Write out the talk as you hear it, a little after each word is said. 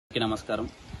నమస్కారం.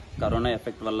 Corona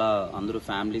effect వల్ల అందరూ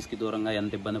ఫ్యామిలీస్ కి దూరంగా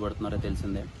ఎంత ఇబ్బంది పడుతున్నారో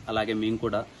తెలిసిందే. అలాగే మేము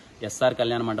కూడా ఎస్ఆర్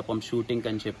కళ్యాణ మండపం షూటింగ్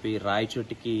అని చెప్పి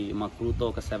రాయచోటికి మా క్రూతో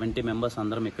ఒక 70 మెంబర్స్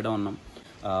అందరం ఇక్కడే ఉన్నాం.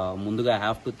 ముందుగా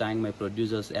have to thank my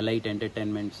producers elite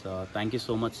entertainments. Thank you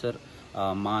so much sir.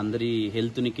 మా అందరి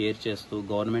హెల్త్ని కేర్ చేస్తూ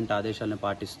గవర్నమెంట్ ఆదేశాలను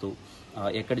పాటిస్తూ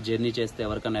ఎక్కడ జర్నీ చేస్తే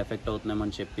ఎవరికైనా ఎఫెక్ట్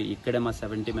అవుతున్నామని చెప్పి ఇక్కడే మా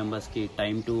 70 మెంబర్స్కి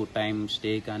టైం టు టైం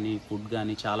స్టే కానీ ఫుడ్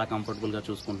కానీ చాలా కంఫర్టబుల్గా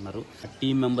చూసుకుంటున్నారు.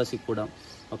 టీమ్ మెంబర్స్కి కూడా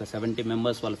ఒక 70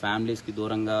 మెంబర్స్ వాళ్ళ ఫ్యామిలీస్కి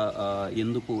దూరంగా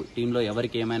ఎందుకు టీంలో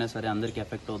ఎవరికి ఏమైనా సరే అందరికీ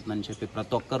ఎఫెక్ట్ అవుతుందని చెప్పి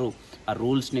ప్రతి ఒక్కరూ ఆ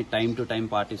రూల్స్ని టైం టు టైం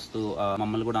పాటిస్తూ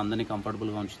మమ్మల్ని కూడా అందరినీ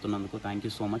కంఫర్టబుల్గా ఉంచుతున్నందుకు థ్యాంక్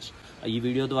యూ సో మచ్. ఈ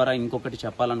వీడియో ద్వారా ఇంకొకటి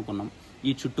చెప్పాలనుకున్నాం.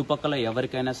 ఈ చుట్టుపక్కల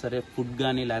ఎవరికైనా సరే ఫుడ్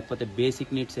కానీ లేకపోతే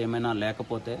బేసిక్ నీడ్స్ ఏమైనా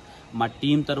లేకపోతే మా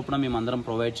టీం తరపున మేము అందరం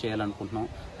ప్రొవైడ్ చేయాలనుకుంటున్నాం.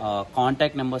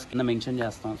 కాంటాక్ట్ నెంబర్స్ కింద మెన్షన్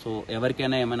చేస్తాం. సో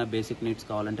ఎవరికైనా ఏమైనా బేసిక్ నీడ్స్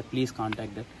కావాలంటే please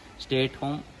contact that. Stay at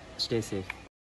home, stay safe.